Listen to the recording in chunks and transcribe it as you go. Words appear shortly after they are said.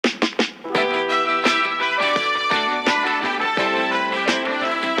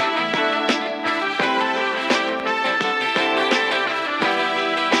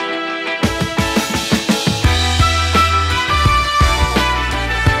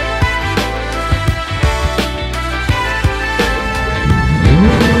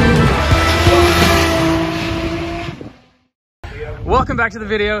back to the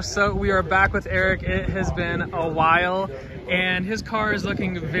video. So we are back with Eric. It has been a while and his car is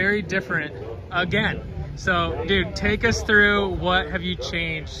looking very different again. So dude, take us through what have you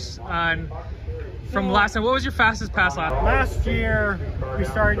changed from last time. What was your fastest pass last time? Last year we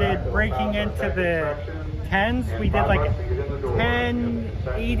started breaking into the 10s. We did like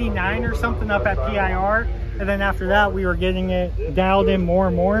 1089 or something up at PIR, and then after that we were getting it dialed in more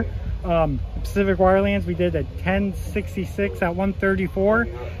and more. Pacific Wirelands, we did a 1066 at 134,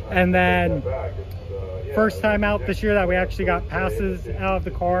 and then first time out this year that we actually got passes out of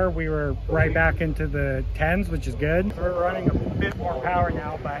the car, we were right back into the 10s, which is good. We're running a bit more power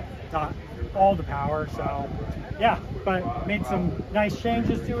now, but not all the power. So yeah, but made some nice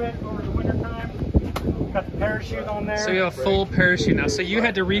changes to it over the winter time. Got the parachute on there. So you have a full parachute now. So you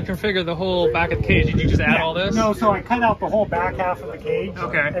had to reconfigure the whole back of the cage. Did you just add all this? No, so I cut out the whole back half of the cage.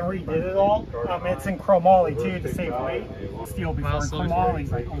 Okay. And redid it all. It's in chromoly too to save weight. Steel before.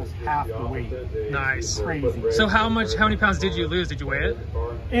 Chromoly's like almost half the weight. Nice. Crazy. So how many pounds did you lose? Did you weigh it?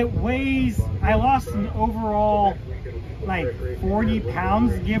 It weighs, I lost an overall like 40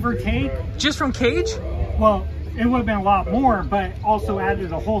 pounds, give or take. Just from cage? Well, it would have been a lot more, but also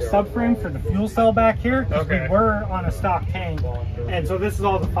added a whole subframe for the fuel cell back here. Okay. We were on a stock tank, and so this is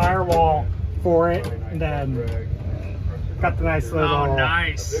all the firewall for it, and then got the nice little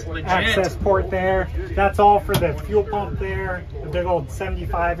access port there. That's all for the fuel pump there. The big old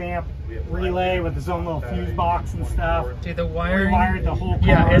 75 amp relay with its own little fuse box and stuff. Dude, the wiring. We wired the whole car.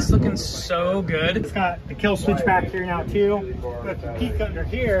 Yeah, it's looking so good. It's got the kill switch back here now too. But if you peek under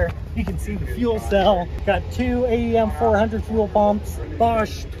here, you can see the fuel cell. Got two AEM 400 fuel pumps,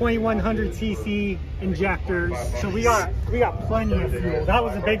 Bosch 2100cc injectors. So we got plenty of fuel. That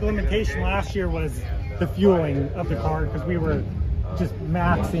was a big limitation last year, was the fueling of the car, because we were just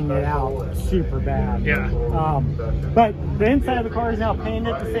maxing it out super bad. Yeah. But the inside of the car is now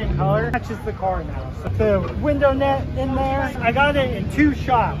painted the same color. Matches the car now. So the window net in there, I got it in 2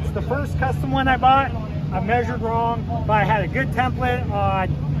 shots. The first custom one I bought, I measured wrong, but I had a good template on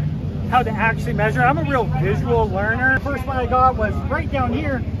how to actually measure. I'm a real visual learner. The first one I got was right down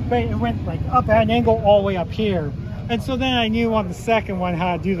here, but it went like up at an angle all the way up here. And so then I knew on the second one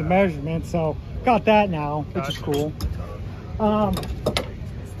how to do the measurement. So got that now, which is cool.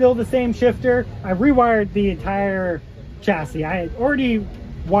 Still the same shifter. I rewired the entire chassis. I had already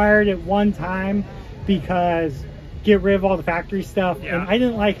wired it one time because get rid of all the factory stuff, and I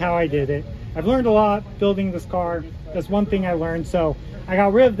didn't like how I did it. I've learned a lot building this car. That's one thing I learned. So I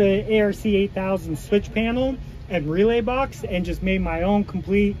got rid of the ARC 8000 switch panel and relay box and just made my own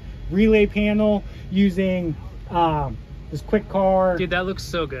complete relay panel using this quick car. Dude, that looks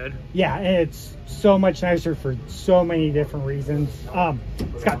so good. Yeah, and it's so much nicer for so many different reasons.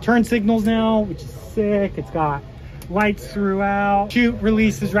 It's got turn signals now, which is sick. It's got lights throughout. Chute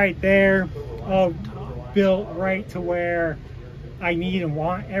releases right there, built right to where I need and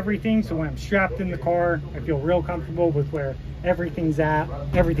want everything. So when I'm strapped in the car, I feel real comfortable with where everything's at.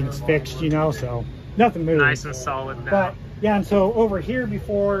 Everything's fixed, you know, so nothing moves. Nice and solid now. But yeah, and so over here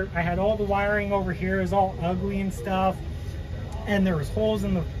before, I had all the wiring over here. It was all ugly and stuff. And there was holes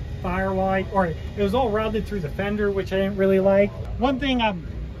in the firelight, or it was all routed through the fender, which I didn't really like. One thing I'm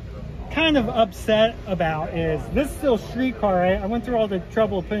kind of upset about is this is still street car, right? I went through all the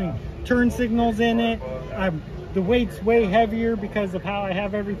trouble of putting turn signals in it. The weight's way heavier because of how I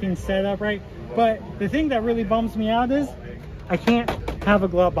have everything set up, right? But the thing that really bums me out is I can't have a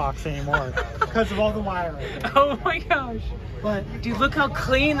glove box anymore because of all the wiring. Oh my gosh. But dude, look how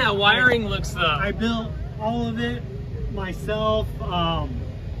clean that wiring looks though. I built all of it myself.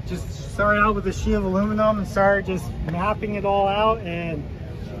 Just started out with a sheet of aluminum and started just mapping it all out, and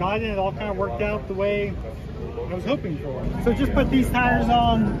got it all kind of worked out the way I was hoping for. So just put these tires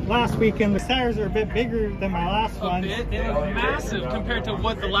on last weekend. The tires are a bit bigger than my last one. They look massive compared to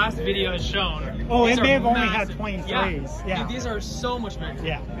what the last video has shown. Oh, these it may have only had 23s. Yeah. Dude, these are so much bigger.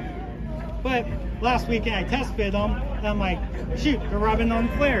 Yeah. But last weekend I test fit them, and I'm like, shoot, they're rubbing on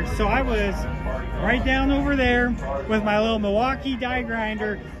flares. So I was right down over there with my little Milwaukee die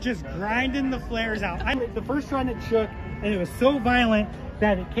grinder, just grinding the flares out. The first run it shook, and it was so violent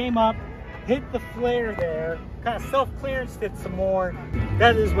that it came up, hit the flare there, kind of self-clearanced it some more.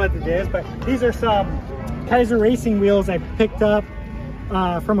 That is what it is. But these are some Kaiser Racing wheels I picked up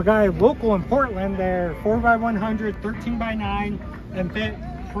from a guy local in Portland. They're 4x100, 13x9, and fit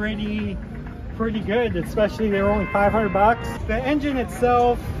pretty good, especially they were only 500 bucks. The engine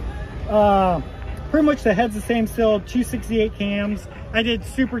itself, pretty much the head's the same still, 268 cams. I did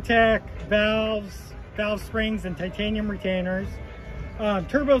SuperTech valves, valve springs, and titanium retainers.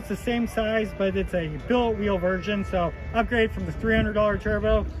 Turbo's the same size, but it's a billet wheel version. So upgrade from the $300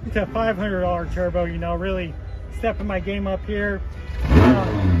 turbo to a $500 turbo, you know, really stepping my game up here.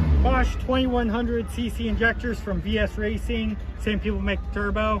 Bosch 2100 cc injectors from VS Racing. Same people make the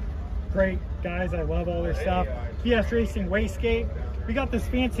turbo. Great guys, I love all their stuff. VS Racing wastegate. We got this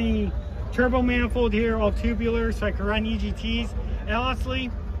fancy turbo manifold here, all tubular, so I can run EGTs. And honestly,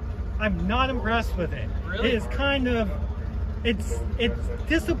 I'm not impressed with it. Really? It is kind of, it's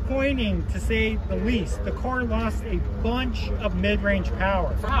disappointing to say the least. The car lost a bunch of mid-range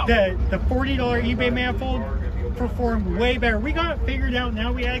power. Wow. The $40 eBay manifold performed way better. We got it figured out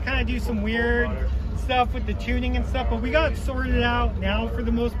now. We had to kind of do some weird stuff with the tuning and stuff, but we got it sorted out now for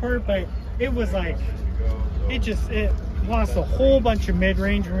the most part. But it was like, it lost a whole bunch of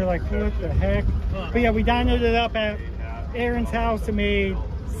mid-range, and we were like, what the heck? But yeah, we dynoed it up at Aaron's house. It made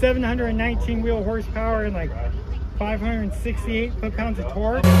 719 wheel horsepower and like 568 foot-pounds of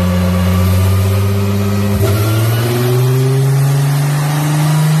torque.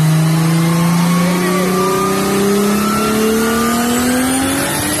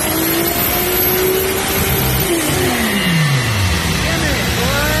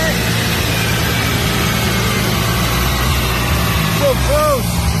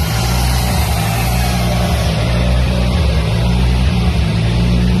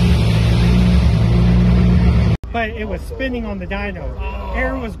 But it was spinning on the dyno. Oh.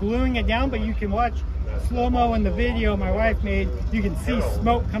 Aaron was gluing it down, but you can watch slow-mo in the video my wife made. You can see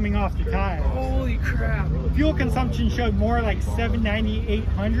smoke coming off the tire. Holy crap. Fuel consumption showed more like 790,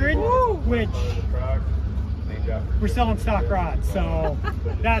 800, which we're selling stock rods, so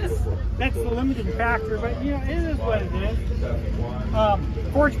that's the limiting factor. But you know, it is what it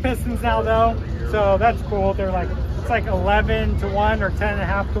is. Forged pistons now though, so that's cool. They're like, it's like 11 to 1 or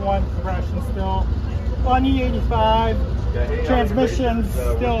 10.5 to 1 compression still. On E85, transmission's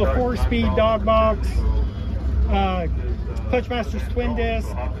still a 4-speed dog box. Clutchmaster's twin disc.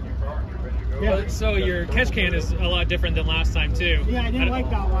 Yeah. So your catch can is a lot different than last time too. Yeah, I didn't like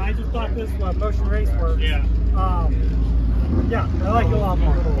that one. I just thought this one, Motion Race works. Yeah. Yeah, I like it a lot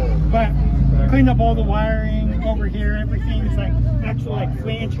more. But cleaned up all the wiring over here. Everything's like actual like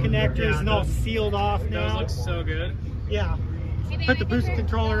flange connectors and all sealed off now. Those look so good. Yeah. Put the boost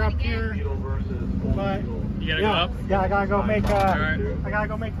controller up here. But You gotta go up? Yeah, I gotta go make Alright. I gotta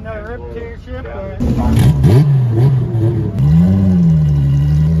go make another rip tear ship.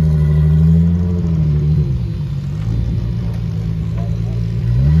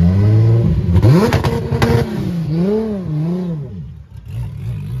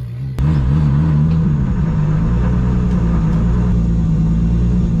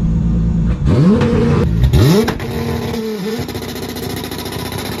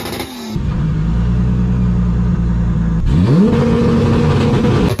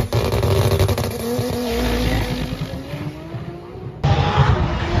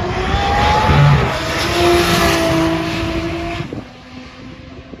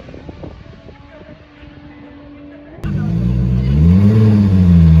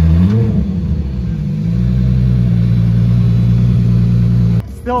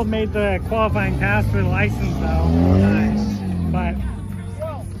 Still made the qualifying pass for the license though. Nice. But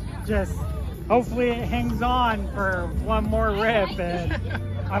just hopefully it hangs on for one more rip, and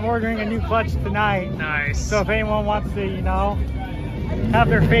I'm ordering a new clutch tonight. Nice. So if anyone wants to, you know, have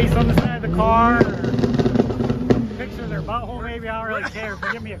their face on the side of the car or picture their butthole, maybe, I don't really care. If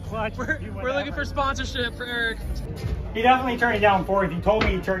you give me a clutch, We're looking for sponsorship for Eric. He definitely turned it down fourth. He told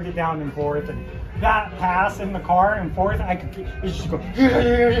me he turned it down in fourth, and that pass in the car in fourth, I could just go,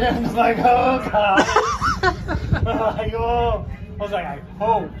 and it's like, oh god. Like, oh. I was like, I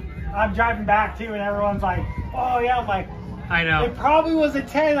hope. I'm driving back too, and everyone's like, oh yeah. I'm like, I know. it probably was a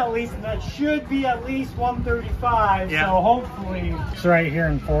 10 at least, and that should be at least 135. Yeah. So hopefully. It's right here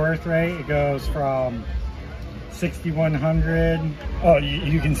in fourth, right? It goes from 6,100. Oh,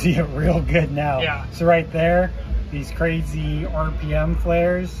 you can see it real good now. Yeah. So right there, these crazy RPM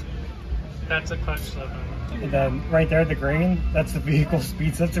flares. That's a clutch slip. And then right there, the green, that's the vehicle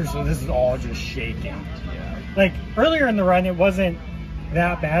speed sensor. So this is all just shaking. Yeah. Like earlier in the run, it wasn't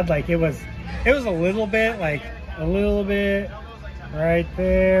that bad. Like it was a little bit, like a little bit right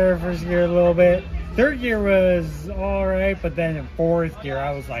there. First gear, a little bit. Third gear was all right, but then in fourth gear,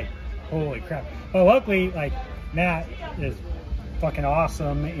 I was like, holy crap. But luckily, like Matt is fucking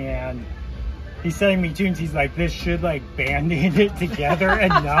awesome, and he's sending me tunes. He's like, this should like band-aid it together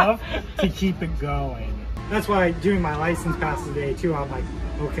enough to keep it going. That's why doing my license pass today too, I'm like,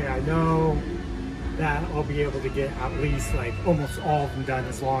 okay, I know that I'll be able to get at least like almost all of them done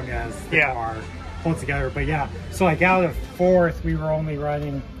as long as the car pull it together. But yeah, so like out of fourth, we were only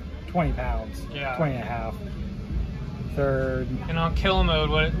running 20 pounds, 20 and a half. Third. And on kill mode,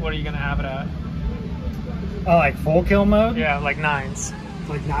 what are you gonna have it at? Like full kill mode? Yeah, like 9s.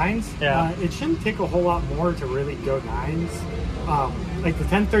 Like 9s? Yeah. It shouldn't take a whole lot more to really go 9s. Like the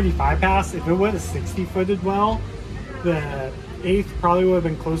 1035 pass, if it would have 60 footed well, the 8th probably would have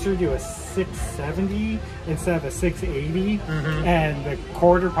been closer to a 670 instead of a 680. And the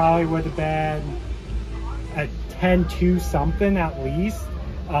quarter probably would have been a 10.2 something at least.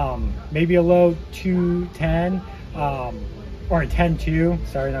 Maybe a low 210, or a 10.2,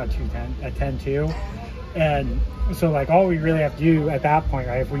 sorry, not 210, a 10.2. And so like all we really have to do at that point,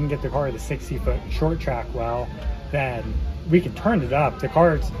 right, if we can get the car to 60-foot short track well, then we can turn it up. The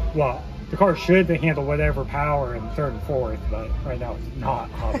car should handle whatever power in third and fourth, but right now it's not,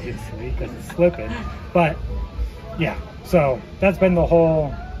 obviously, because it's slipping. But yeah, so that's been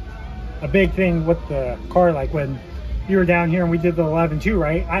a big thing with the car. Like when you were down here and we did the 11.2,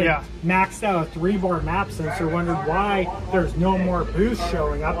 right? I maxed out a 3-bar map sensor, wondered why there's no more boost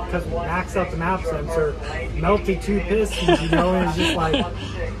showing up, because we maxed out the map sensor, melted 2 pistons, you know, and it's just like,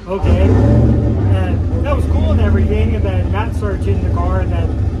 okay. And that was cool and everything, and then Matt started tuning the car, and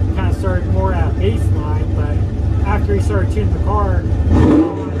then kind of started more at baseline. But after he started tuning the car,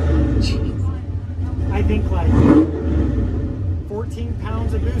 I think like 14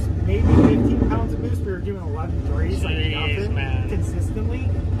 pounds of boost, maybe 15 pounds of boost. We were doing 11 threes, like nothing, consistently.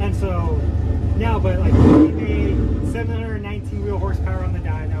 And so now, but like we made 719 wheel horsepower on the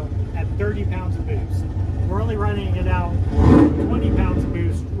dyno at 30 pounds of boost. We're only running it out 20 pounds of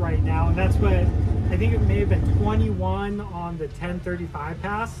boost right now, and that's what I think it may have been 21 on the 1035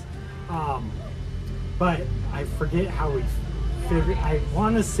 pass. But I forget how we figured. I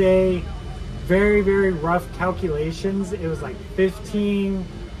want to say, very, very rough calculations, it was like 15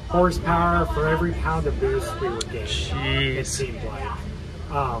 horsepower for every pound of boost we were getting. Jeez. It seemed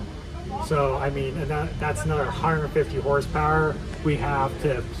like. So I mean, and that's another 150 horsepower we have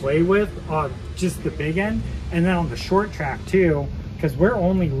to play with on just the big end, and then on the short track too, because we're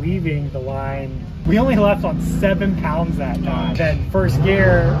only leaving the line. We only left on 7 pounds that time. Then first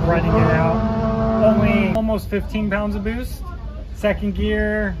gear, running it out, only almost 15 pounds of boost. Second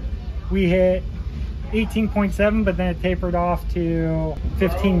gear, we hit 18.7, but then it tapered off to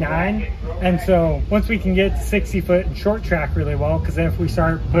 15.9. And so once we can get 60 foot and short track really well, because then if we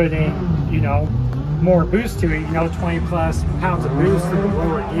start putting, you know, more boost to it, you know, 20 plus pounds of boost in the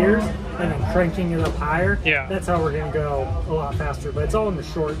lower gears, and then cranking it up higher, that's how we're gonna go a lot faster. But it's all in the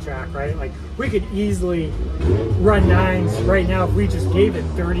short track, right? Like we could easily run 9s right now if we just gave it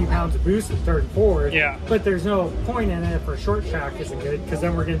 30 pounds of boost in third and fourth. But there's no point in it if our short track isn't good, because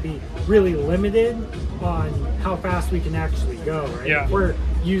then we're gonna be really limited on how fast we can actually go, right? If we're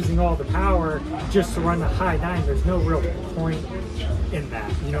using all the power just to run the high 9, there's no real point in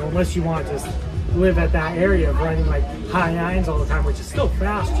that, you know, unless you want to just live at that area of running like high 9s all the time, which is still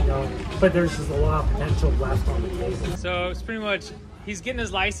fast, you know, but there's just a lot of potential left on the table. So it's pretty much, he's getting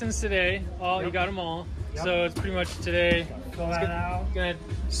his license today. He got them all. So it's pretty much today. Gonna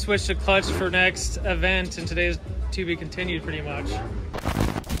switch to clutch for next event, and today's to be continued pretty much.